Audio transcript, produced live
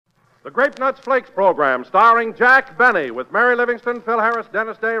The Grape Nuts Flakes program, starring Jack Benny, with Mary Livingston, Phil Harris,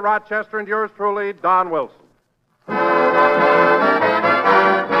 Dennis Day, Rochester, and yours truly, Don Wilson.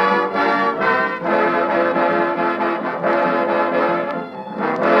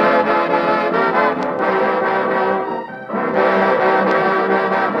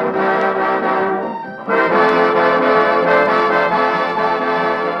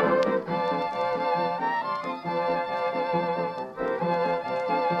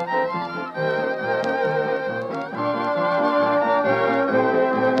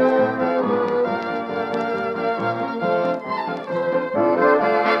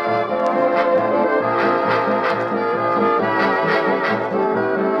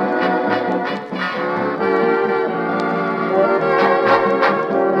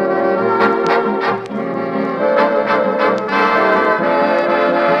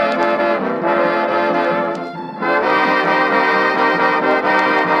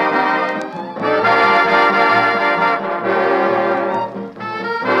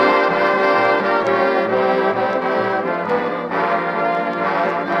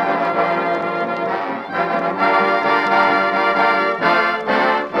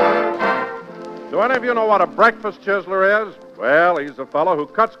 Do any of you know what a breakfast chiseler is? Well, he's a fellow who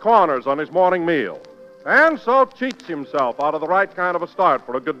cuts corners on his morning meal, and so cheats himself out of the right kind of a start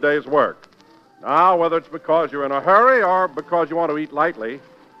for a good day's work. Now, whether it's because you're in a hurry or because you want to eat lightly,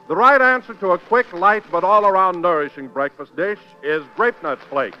 the right answer to a quick, light, but all-around nourishing breakfast dish is Grape Nuts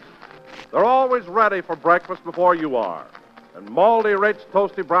Flakes. They're always ready for breakfast before you are. And moldy, rich,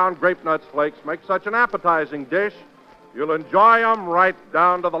 toasty brown Grape Nuts Flakes make such an appetizing dish, you'll enjoy them right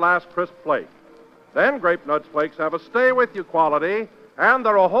down to the last crisp flake. Then Grape Nuts Flakes have a stay-with-you quality, and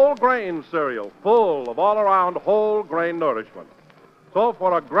they're a whole-grain cereal full of all-around whole-grain nourishment. So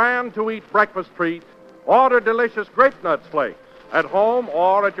for a grand-to-eat breakfast treat, order delicious Grape Nuts Flakes at home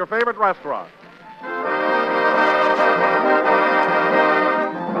or at your favorite restaurant.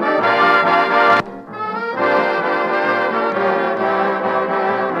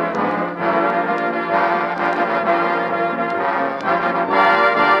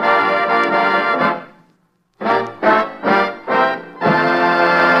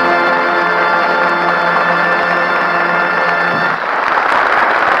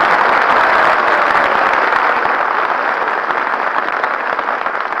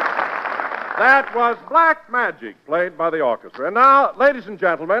 That was Black Magic, played by the orchestra. And now, ladies and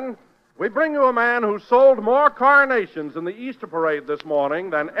gentlemen, we bring you a man who sold more carnations in the Easter parade this morning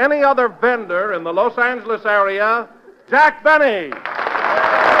than any other vendor in the Los Angeles area, Jack Benny.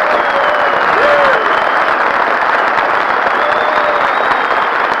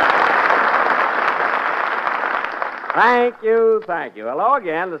 Thank you. Hello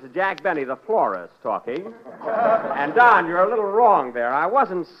again. This is Jack Benny, the florist, talking. And, Don, you're a little wrong there. I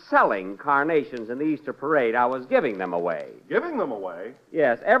wasn't selling carnations in the Easter parade. I was giving them away. Giving them away?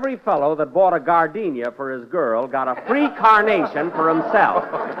 Yes, every fellow that bought a gardenia for his girl got a free carnation for himself.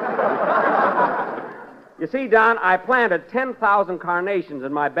 You see, Don, I planted 10,000 carnations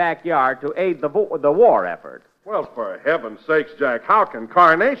in my backyard to aid the war effort. Well, for heaven's sakes, Jack, how can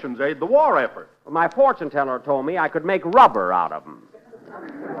carnations aid the war effort? Well, my fortune teller told me I could make rubber out of them.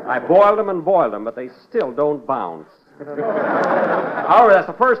 I boiled them, but they still don't bounce. However, that's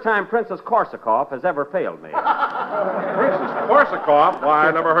the first time Princess Korsakov has ever failed me. Princess Korsakov? Why,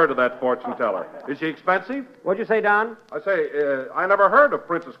 I never heard of that fortune teller. Is she expensive? What'd you say, Don? I say, I never heard of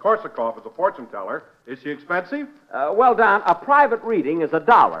Princess Korsakov as a fortune teller. Is she expensive? Well, Don, a private reading is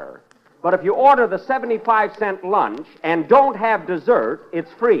 $1. But if you order the 75-cent lunch and don't have dessert,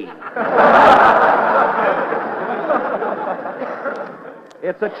 it's free.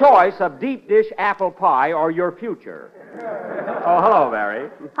 It's a choice of deep dish apple pie or your future. Oh, hello, Mary.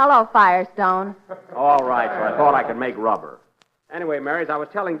 Hello, Firestone. All right, so I thought I could make rubber. Anyway, Mary, as I was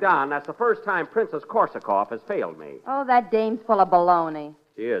telling Don, that's the first time Princess Korsakov has failed me. Oh, that dame's full of baloney.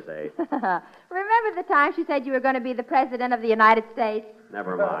 She is, eh? Remember the time she said you were going to be the President of the United States?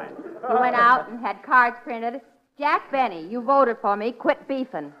 Never mind. You went out and had cards printed. Jack Benny, you voted for me. Quit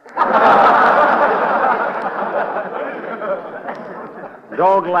beefing.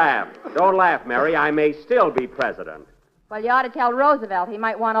 Don't laugh, Mary. I may still be president. Well, you ought to tell Roosevelt he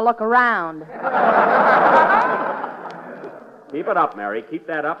might want to look around. Keep it up, Mary. Keep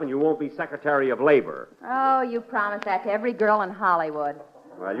that up, and you won't be Secretary of Labor. Oh, you promised that to every girl in Hollywood.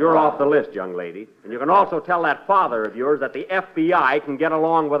 Well, you're off the list, young lady. And you can also tell that father of yours that the FBI can get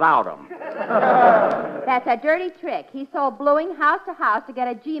along without him. That's a dirty trick. He sold bluing house to house to get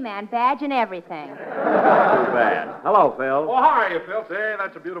a G-Man badge and everything. Too bad. Hello, Phil. Oh, how are you, Phil? Say,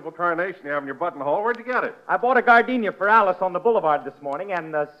 that's a beautiful carnation you have in your buttonhole. Where'd you get it? I bought a gardenia for Alice on the boulevard this morning,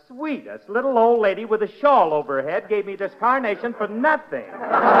 and the sweetest little old lady with a shawl over her head gave me this carnation for nothing.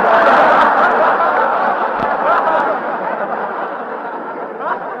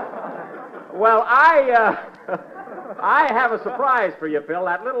 Well, I have a surprise for you, Phil.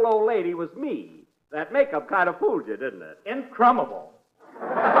 That little old lady was me. That makeup kind of fooled you, didn't it? Incrumable.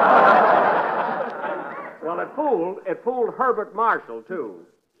 Well, it fooled Herbert Marshall, too.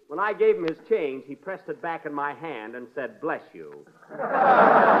 When I gave him his change, he pressed it back in my hand and said, "Bless you."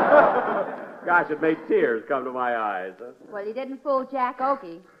 Gosh, it made tears come to my eyes. Well, you didn't fool Jack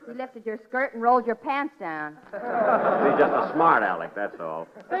Oakey. He lifted your skirt and rolled your pants down. He's just a smart aleck, that's all.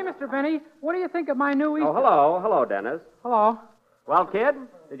 Say, Mr. Benny, what do you think of my new Easter? Oh, hello. Hello, Dennis. Hello. Well, kid,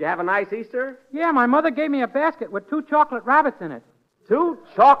 did you have a nice Easter? Yeah, my mother gave me a basket with 2 chocolate rabbits in it. 2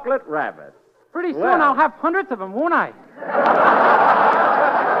 chocolate rabbits. Pretty soon Well. I'll have hundreds of them, won't I?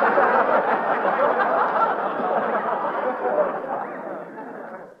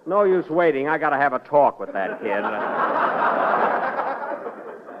 No use waiting. I got to have a talk with that kid.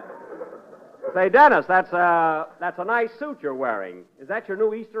 Say, Dennis, that's a nice suit you're wearing. Is that your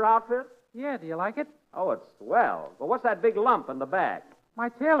new Easter outfit? Yeah, do you like it? Oh, it's swell. But what's that big lump in the back? My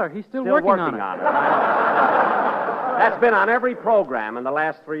tailor, he's still Still working on it. That's been on every program in the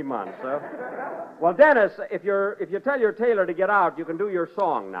last 3 months. Well, Dennis, if you tell your tailor to get out, you can do your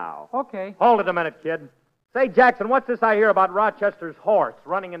song now. Okay. Hold it a minute, kid. Say, Jackson, what's this I hear about Rochester's horse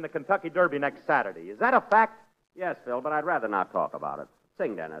running in the Kentucky Derby next Saturday? Is that a fact? Yes, Phil, but I'd rather not talk about it.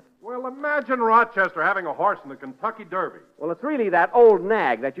 Sing, Dennis. Well, imagine Rochester having a horse in the Kentucky Derby. Well, it's really that old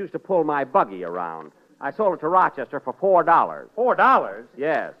nag that used to pull my buggy around. I sold it to Rochester for $4. $4?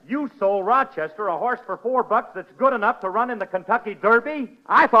 Yes. You sold Rochester a horse for $4 that's good enough to run in the Kentucky Derby?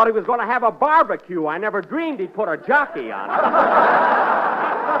 I thought he was going to have a barbecue. I never dreamed he'd put a jockey on it.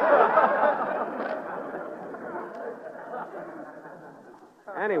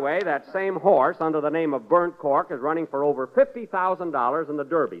 Anyway, that same horse under the name of Burnt Cork is running for over $50,000 in the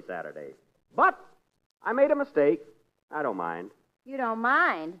Derby Saturday. But I made a mistake. I don't mind. You don't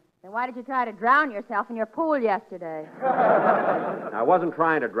mind? Then why did you try to drown yourself in your pool yesterday? I wasn't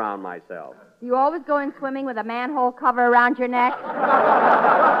trying to drown myself. Do you always go in swimming with a manhole cover around your neck?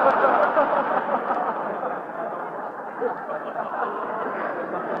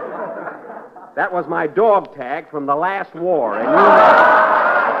 That was my dog tag from the last war. And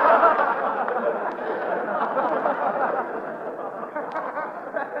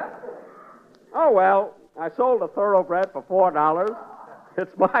Oh, well, I sold a thoroughbred for $4.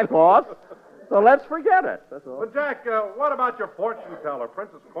 It's my loss, so let's forget it. That's all. But, Jack, what about your fortune teller,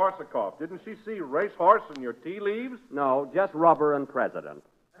 Princess Korsakoff? Didn't she see racehorse in your tea leaves? No, just rubber and president.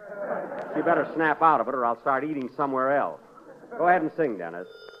 You better snap out of it or I'll start eating somewhere else. Go ahead and sing, Dennis.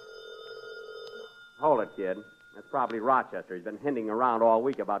 Hold it, kid. That's probably Rochester. He's been hinting around all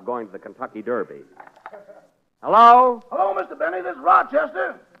week about going to the Kentucky Derby. Hello? Hello, Mr. Benny. This is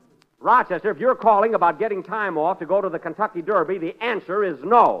Rochester. Rochester, if you're calling about getting time off to go to the Kentucky Derby, the answer is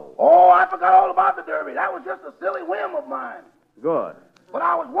no. Oh, I forgot all about the Derby. That was just a silly whim of mine. Good. But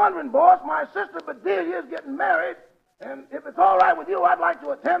I was wondering, boss, my sister Bedelia is getting married, and if it's all right with you, I'd like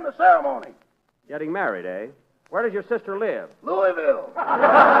to attend the ceremony. Getting married, eh? Where does your sister live? Louisville.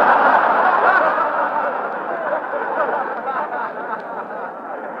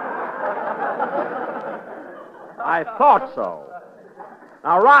 I thought so.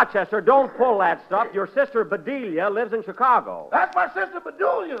 Now, Rochester, don't pull that stuff. Your sister Bedelia lives in Chicago. That's my sister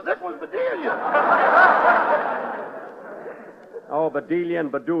Bedelia. This one's Bedelia. Oh, Bedelia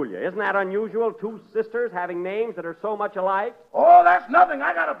and Bedelia. Isn't that unusual? 2 sisters having names that are so much alike? Oh, that's nothing.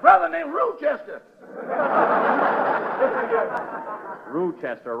 I got a brother named Rochester.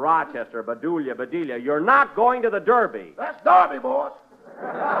 Rochester, Rochester, Bedelia, Bedelia. You're not going to the Derby. That's Darby, boss.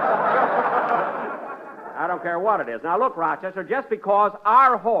 I don't care what it is. Now, look, Rochester, just because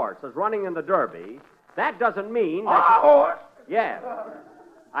our horse is running in the Derby, that doesn't mean that... Our horse? Yes.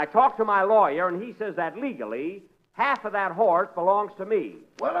 I talked to my lawyer, and he says that legally, half of that horse belongs to me.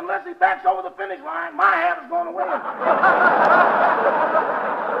 Well, unless he backs over the finish line, my half is going to win.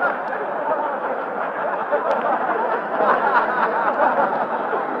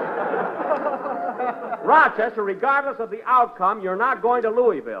 Rochester, regardless of the outcome, you're not going to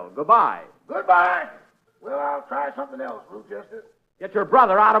Louisville. Goodbye. Goodbye. Well, I'll try something else, Rochester. Get your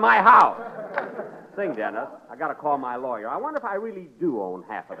brother out of my house. Sing, Dennis. I got to call my lawyer. I wonder if I really do own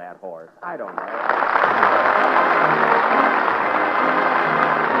half of that horse. I don't know.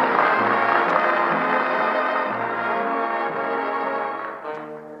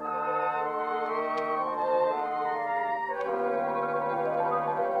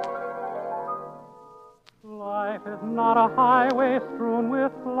 highway strewn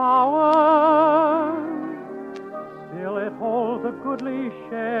with flowers, still it holds a goodly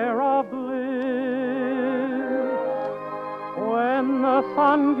share of bliss. When the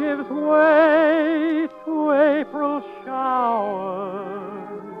sun gives way to April showers,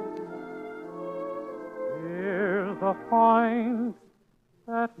 here's the point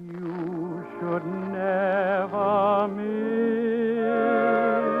that you should never miss.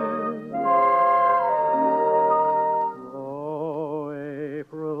 Oh,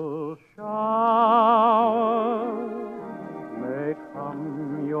 April showers may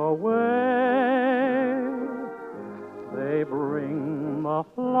come your way. They bring the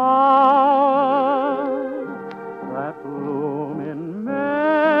flowers that bloom in May.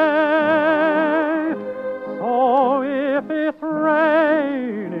 So if it's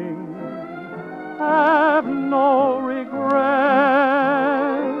raining, have no regret,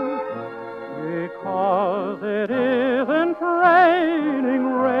 because it isn't raining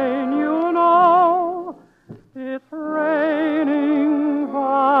rain, you know. It's raining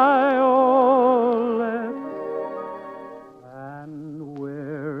violets. And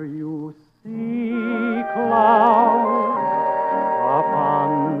where you see clouds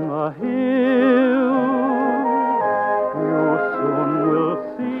upon the hill, you soon will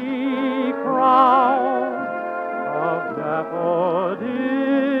see crowds of daffodils.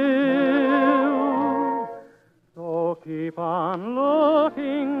 So keep on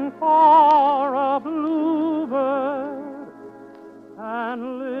looking for a bluebird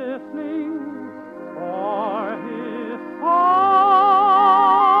and listening for his song.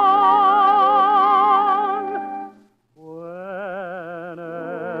 Whenever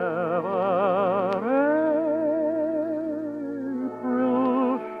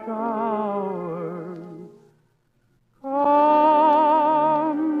April showers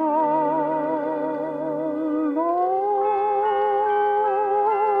come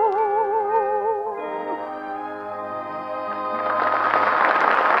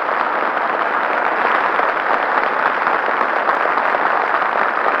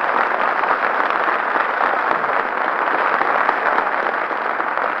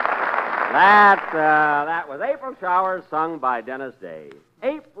That was April Showers, sung by Dennis Day.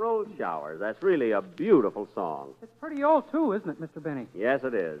 April Showers. That's really a beautiful song. It's pretty old, too, isn't it, Mr. Benny? Yes,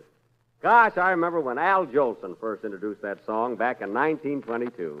 it is. Gosh, I remember when Al Jolson first introduced that song back in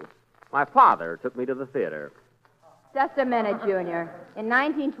 1922. My father took me to the theater. Just a minute, Junior. In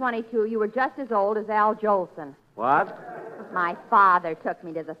 1922, you were just as old as Al Jolson. What? My father took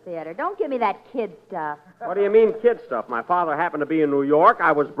me to the theater. Don't give me that kid stuff. What do you mean, kid stuff? My father happened to be in New York.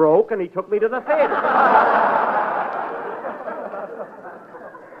 I was broke, and he took me to the theater.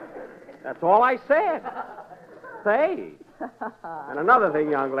 That's all I said. Say. And another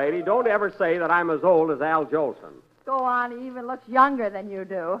thing, young lady, don't ever say that I'm as old as Al Jolson. Go on, he even looks younger than you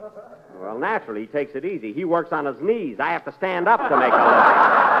do. Well, naturally, he takes it easy. He works on his knees. I have to stand up to make a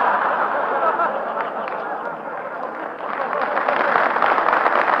living.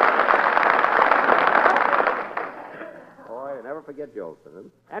 Forget Jolson.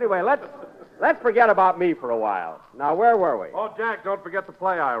 Anyway, let's forget about me for a while. Now, where were we? Oh, Jack, don't forget the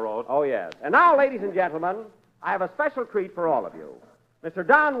play I wrote. Oh, yes. And now, ladies and gentlemen, I have a special treat for all of you. Mr.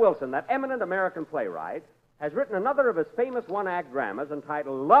 Don Wilson, that eminent American playwright, has written another of his famous one-act dramas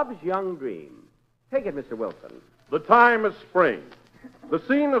entitled Love's Young Dream. Take it, Mr. Wilson. The time is spring. The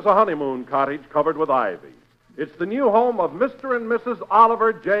scene is a honeymoon cottage covered with ivy. It's the new home of Mr. and Mrs.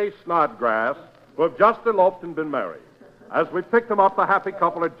 Oliver J. Snodgrass, who have just eloped and been married. As we pick them up, the happy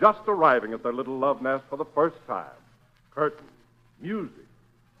couple are just arriving at their little love nest for the first time. Curtain. Music.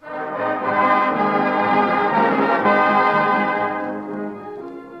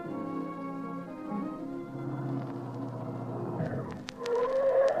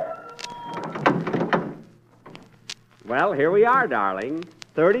 Well, here we are, darling.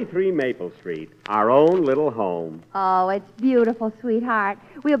 33 Maple Street, our own little home. Oh, it's beautiful, sweetheart.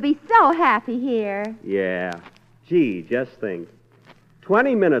 We'll be so happy here. Yeah. Gee, just think.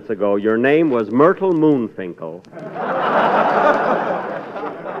 20 minutes ago, your name was Myrtle Moonfinkel.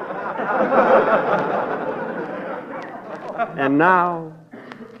 And now...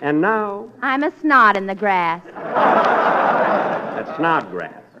 I'm a snot in the grass. That's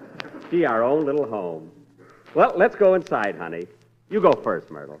Snodgrass. Gee, our own little home. Well, let's go inside, honey. You go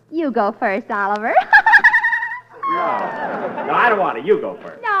first, Myrtle. You go first, Oliver. No, I don't want to. You go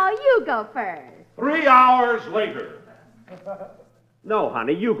first. No, you go first. 3 hours later. No,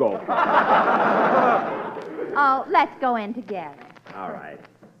 honey, you go first. Oh, let's go in together. All right.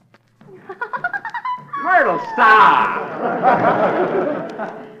 Myrtle, stop!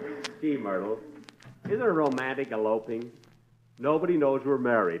 Gee, Myrtle, isn't it romantic eloping? Nobody knows we're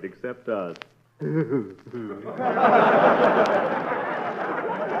married except us.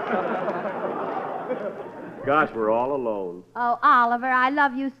 Gosh, we're all alone. Oh, Oliver, I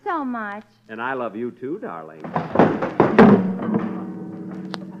love you so much. And I love you too, darling.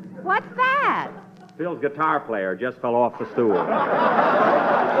 What's that? Phil's guitar player just fell off the stool. Get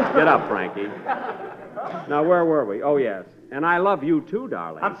up, Frankie. Now, where were we? Oh, yes. And I love you too,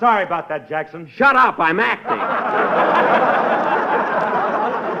 darling. I'm sorry about that, Jackson. Shut up, I'm acting.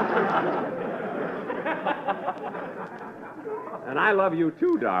 And I love you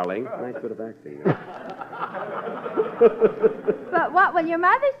too, darling. Nice bit of acting. But what will your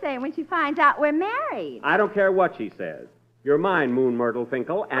mother say when she finds out we're married? I don't care what she says. You're mine, Moon Myrtle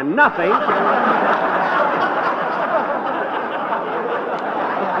Finkel, and nothing can...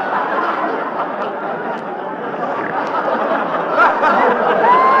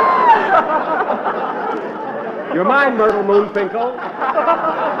 You're mine, Myrtle Moonfinkel.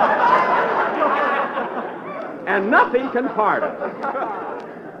 And nothing can part us.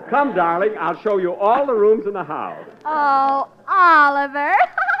 Come, darling, I'll show you all the rooms in the house. Oh, Oliver.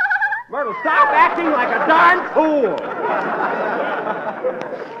 Myrtle, stop acting like a darn fool.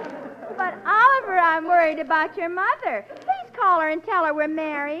 But, Oliver, I'm worried about your mother. Please call her and tell her we're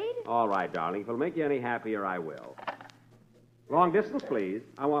married. All right, darling. If it'll make you any happier, I will. Long distance, please.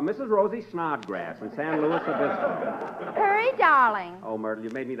 I want Mrs. Rosie Snodgrass in San Luis Obispo. Hurry, darling. Oh, Myrtle,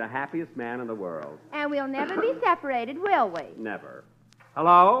 you've made me the happiest man in the world. And we'll never be separated, will we? Never.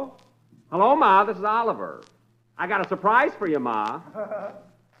 Hello? Hello, Ma. This is Oliver. I got a surprise for you, Ma.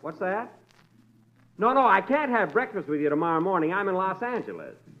 What's that? No, I can't have breakfast with you tomorrow morning. I'm in Los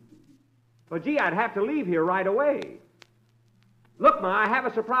Angeles. Well, gee, I'd have to leave here right away. Look, Ma, I have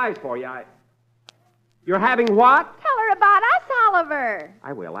a surprise for you. You're having what? Tell her about us, Oliver.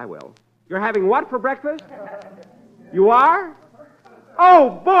 I will. You're having what for breakfast? You are?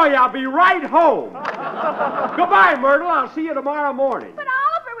 Oh, boy, I'll be right home. Goodbye, Myrtle. I'll see you tomorrow morning. But,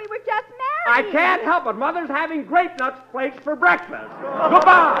 Oliver, we were just married. I can't help it. Mother's having grape nuts flakes for breakfast.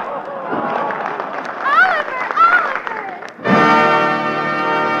 Goodbye. Oliver!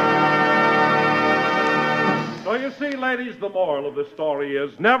 So you see, ladies, the moral of the story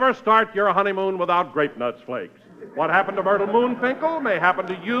is never start your honeymoon without grape nuts flakes. What happened to Myrtle Moonfinkel may happen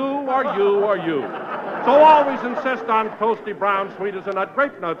to you or you or you. So always insist on toasty brown sweet as a nut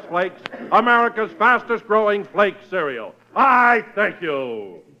grape nuts flakes, America's fastest growing flake cereal. I thank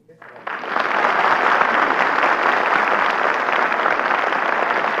you.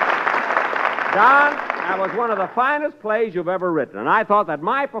 Don, that was one of the finest plays you've ever written, and I thought that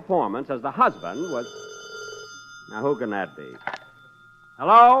my performance as the husband was... Now, who can that be?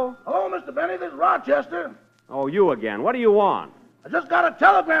 Hello? Hello, Mr. Benny. This is Rochester. Oh, you again. What do you want? I just got a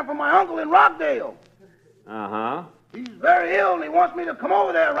telegram from my uncle in Rockdale. Uh-huh. He's very ill, and he wants me to come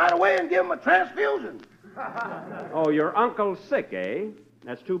over there right away and give him a transfusion. Oh, your uncle's sick, eh?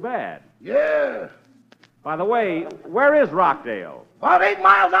 That's too bad. Yeah. By the way, where is Rockdale? About 8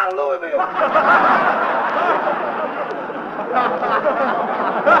 miles out of Louisville.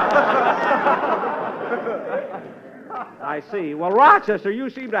 I see. Well, Rochester, you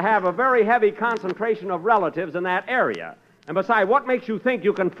seem to have a very heavy concentration of relatives in that area. And besides, what makes you think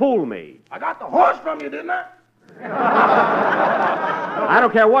you can fool me? I got the horse from you, didn't I? I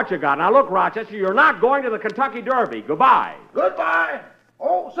don't care what you got. Now, look, Rochester, you're not going to the Kentucky Derby. Goodbye. Goodbye.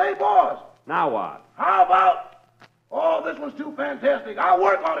 Oh, say, boss. Now what? How about... Oh, this one's too fantastic. I'll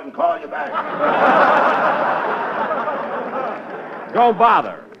work on it and call you back. Don't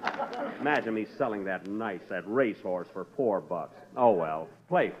bother. Imagine me selling that racehorse for $4. Oh, well.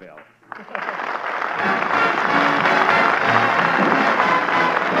 Play, Phil.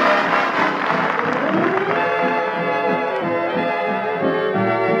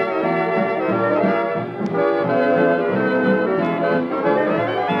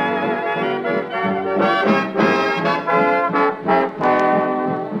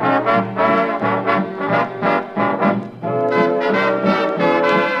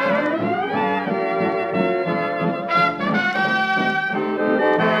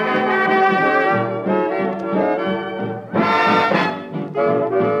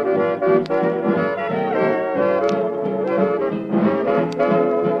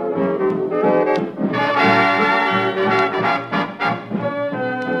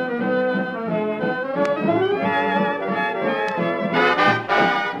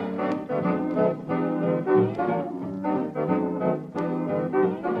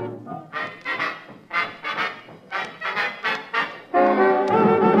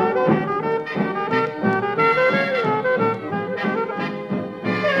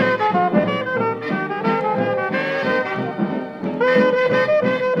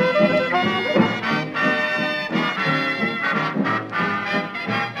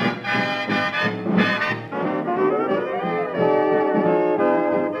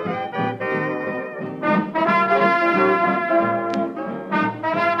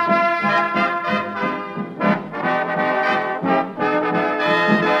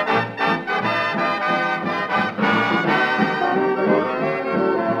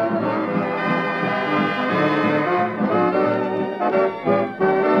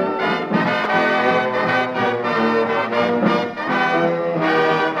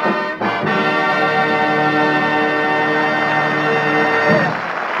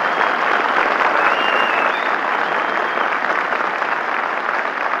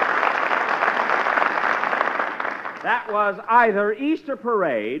 That was either Easter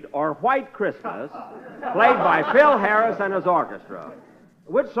Parade or White Christmas, played by Phil Harris and his orchestra.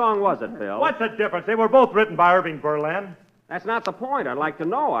 Which song was it, Phil? What's the difference? They were both written by Irving Berlin. That's not the point. I'd like to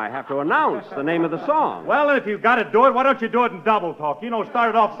know. I have to announce the name of the song. Well, if you've got to do it, why don't you do it in double talk? You know, start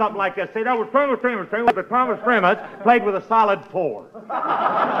it off something like this. Say, that was Thomas with the Thomas Primus, played with a solid 4.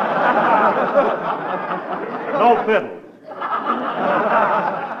 No fiddles.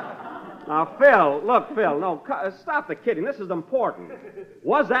 Now, Phil, look, Phil, no, stop the kidding. This is important.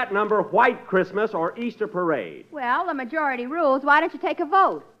 Was that number White Christmas or Easter Parade? Well, the majority rules. Why don't you take a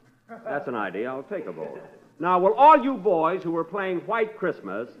vote? That's an idea. I'll take a vote. Now, will all you boys who were playing White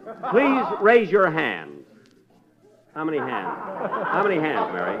Christmas please raise your hands? How many hands? How many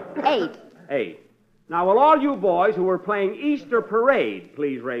hands, Mary? 8. 8. Now, will all you boys who were playing Easter Parade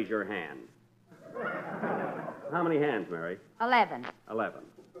please raise your hand? How many hands, Mary? 11. 11.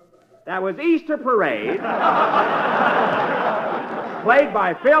 That was Easter Parade, played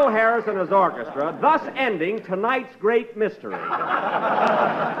by Phil Harris and his orchestra, thus ending tonight's great mystery.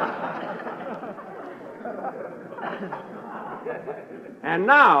 And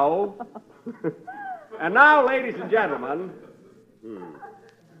now, ladies and gentlemen,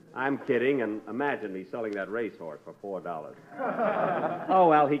 I'm kidding, and imagine me selling that racehorse for $4. Oh,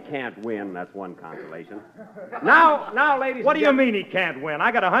 well, he can't win. That's one consolation. Now, ladies What and do you gentlemen... mean he can't win?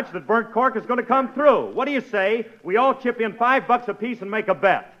 I got a hunch that burnt cork is going to come through. What do you say? We all chip in $5 apiece and make a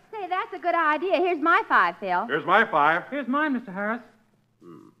bet. Say, that's a good idea. Here's my 5, Phil. Here's my 5. Here's mine, Mr. Harris.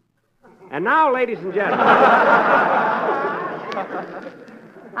 And now, ladies and gentlemen...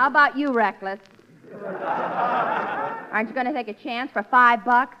 How about you, Reckless? Aren't you going to take a chance for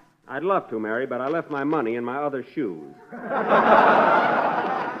 $5? I'd love to, Mary, but I left my money in my other shoes.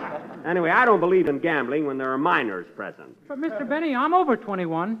 Anyway, I don't believe in gambling when there are minors present. But, Mr. Benny, I'm over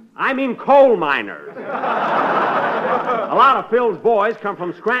 21. I mean coal miners. A lot of Phil's boys come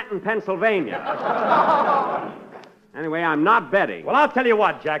from Scranton, Pennsylvania. Anyway, I'm not betting. Well, I'll tell you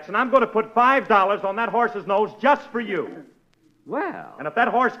what, Jackson. I'm going to put $5 on that horse's nose just for you. Well, And if that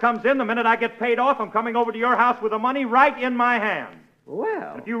horse comes in the minute I get paid off, I'm coming over to your house with the money right in my hand.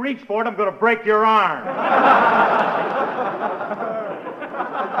 well. If you reach for it, I'm going to break your arm.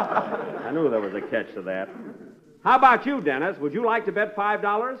 I knew there was a catch to that. How about you, Dennis? Would you like to bet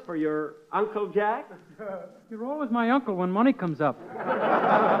 $5 for your Uncle Jack? You're always my uncle when money comes up.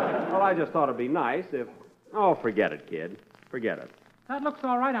 Well, I just thought it'd be nice if... Oh, forget it, kid. Forget it. That looks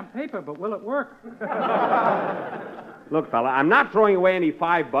all right on paper, but will it work? Look, fella, I'm not throwing away any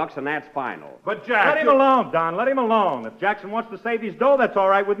 $5, and that's final. But, Jack... Let him alone, Don. Let him alone. If Jackson wants to save his dough, that's all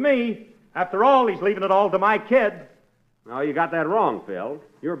right with me. After all, he's leaving it all to my kid. No, you got that wrong, Phil.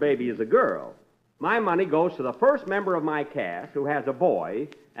 Your baby is a girl. My money goes to the first member of my cast who has a boy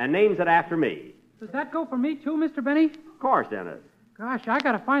and names it after me. Does that go for me, too, Mr. Benny? Of course, Dennis. Gosh, I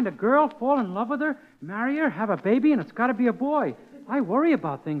gotta find a girl, fall in love with her, marry her, have a baby, and it's gotta be a boy. I worry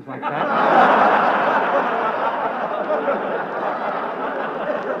about things like that.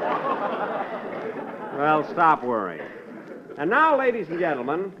 Well, stop worrying. And now, ladies and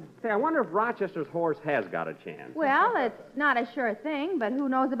gentlemen, say, I wonder if Rochester's horse has got a chance. Well, it's not a sure thing, but who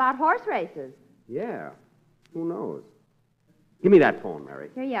knows about horse races? Yeah. Who knows? Give me that phone, Mary.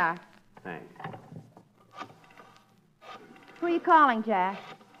 Here you are. Thanks. Who are you calling, Jack?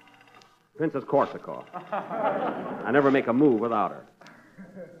 Princess Korsakov. I never make a move without her.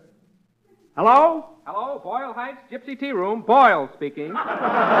 Hello? Hello, Boyle Heights Gypsy Tea Room. Boyle speaking.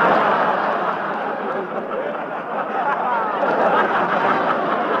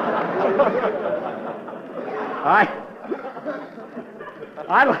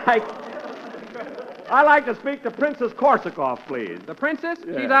 I'd like to speak to Princess Korsakov, please. The princess?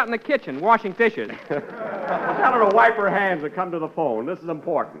 Yeah. She's out in the kitchen washing dishes. Tell her to wipe her hands and come to the phone. This is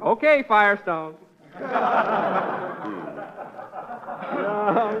important. Okay, Firestone.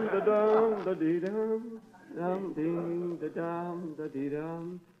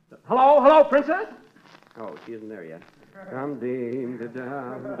 Hello, Princess? Oh, she isn't there yet. I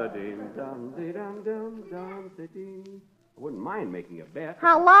wouldn't mind making a bet.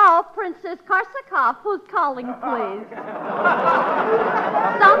 Hello, Princess Korsakov. Who's calling, please?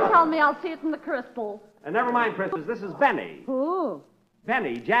 Don't tell me I'll see it in the crystal. And never mind, Princess. This is Benny. Who?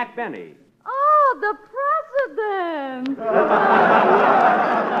 Benny, Jack Benny. Oh, the president.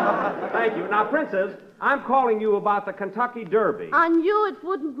 Thank you. Now, Princess, I'm calling you about the Kentucky Derby. I knew it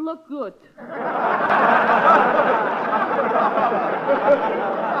wouldn't look good.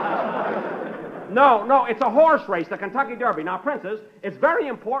 No, it's a horse race, the Kentucky Derby. Now, Princess, it's very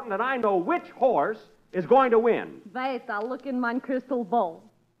important that I know which horse is going to win. Wait, I'll look in my crystal ball.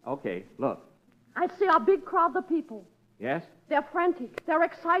 Okay, look. I see a big crowd of people. Yes? They're frantic. They're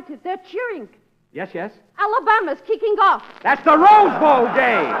excited. They're cheering. Yes, yes? Alabama's kicking off. That's the Rose Bowl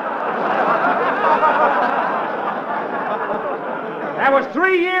game. That was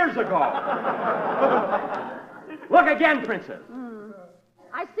 3 years ago. Look again, Princess.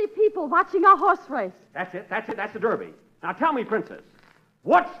 I see people watching a horse race. That's it. That's the Derby. Now tell me, Princess,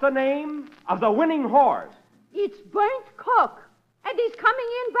 what's the name of the winning horse? It's Burnt Cook, and he's coming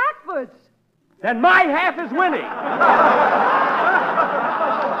in backwards. Then my half is winning.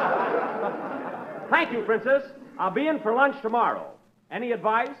 Thank you, Princess. I'll be in for lunch tomorrow. Any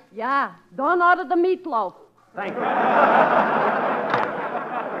advice? Yeah, don't order the meatloaf. Thank you.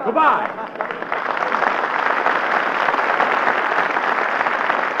 Goodbye.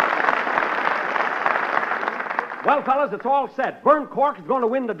 Well, fellas, it's all set. Burnt Cork is going to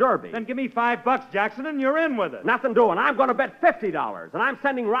win the Derby. Then give me $5, Jackson, and you're in with it. Nothing doing. I'm going to bet $50, and I'm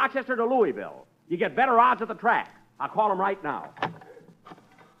sending Rochester to Louisville. You get better odds at the track. I'll call him right now.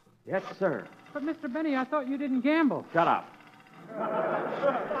 Yes, sir. But, Mr. Benny, I thought you didn't gamble. Shut up.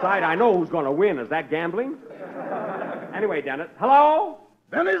 Besides, I know who's going to win. Is that gambling? Anyway, Dennett. Hello?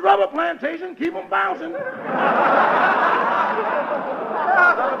 Benny's rubber plantation, keep 'em bouncing.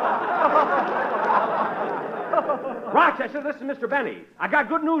 Rochester, this is Mr. Benny. I got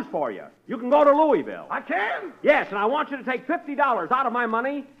good news for you. You can go to Louisville. I can? Yes, and I want you to take $50 out of my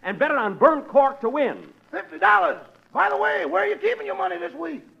money and bet it on Burnt Cork to win. $50. By the way, where are you keeping your money this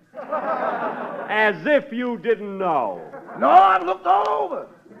week? As if you didn't know. No, I've looked all over.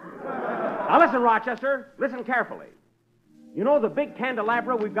 Now listen, Rochester. Listen carefully. You know the big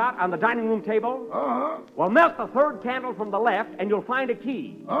candelabra we've got on the dining room table? Uh-huh. Well, melt the third candle from the left, and you'll find a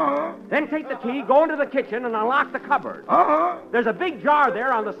key. Uh-huh. Then take the key, go into the kitchen, and unlock the cupboard. Uh-huh. There's a big jar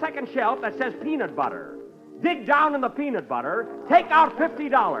there on the second shelf that says peanut butter. Dig down in the peanut butter, take out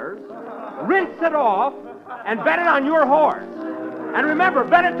 $50, rinse it off, and bet it on your horse. And remember,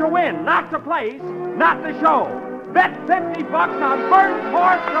 bet it to win, not to place, not to show. Bet $50 on Burnt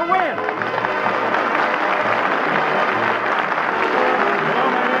Cork to win.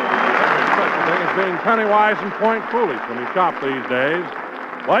 Being penny-wise and point-foolish when you shop these days.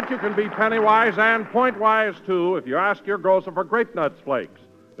 But you can be penny-wise and point-wise, too, if you ask your grocer for grape nuts flakes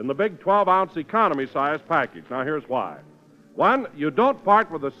in the big 12-ounce economy-size package. Now, here's why. One, you don't part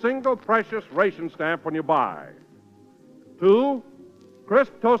with a single precious ration stamp when you buy. Two,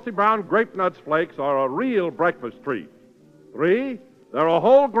 crisp, toasty brown grape nuts flakes are a real breakfast treat. Three, they're a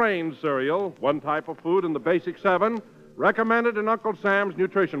whole grain cereal, one type of food in the Basic 7, recommended in Uncle Sam's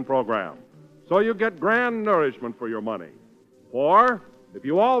nutrition program. So you get grand nourishment for your money. 4, if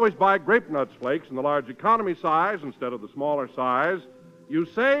you always buy grape nuts flakes in the large economy size instead of the smaller size, you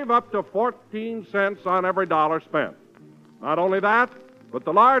save up to 14 cents on every dollar spent. Not only that, but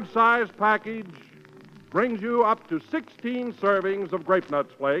the large size package brings you up to 16 servings of grape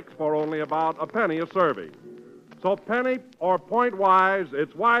nuts flakes for only about a penny a serving. So penny or point wise,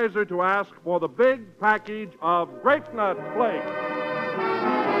 it's wiser to ask for the big package of grape nut flakes.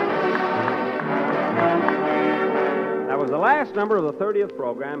 That was the last number of the 30th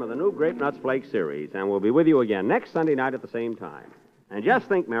program of the new Grape Nuts Flake series, and we'll be with you again next Sunday night at the same time. And just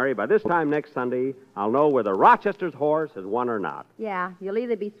think, Mary, by this time next Sunday, I'll know whether Rochester's horse has won or not. Yeah, you'll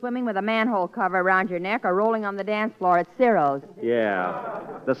either be swimming with a manhole cover around your neck or rolling on the dance floor at Ciro's. Yeah,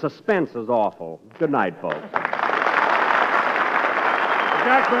 the suspense is awful. Good night, folks. The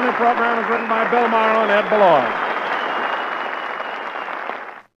Jack Benny program is written by Bill Morrow and Ed Beloy.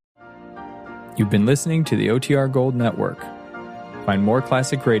 You've been listening to the OTR Gold Network. Find more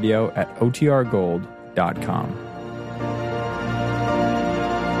classic radio at otrgold.com.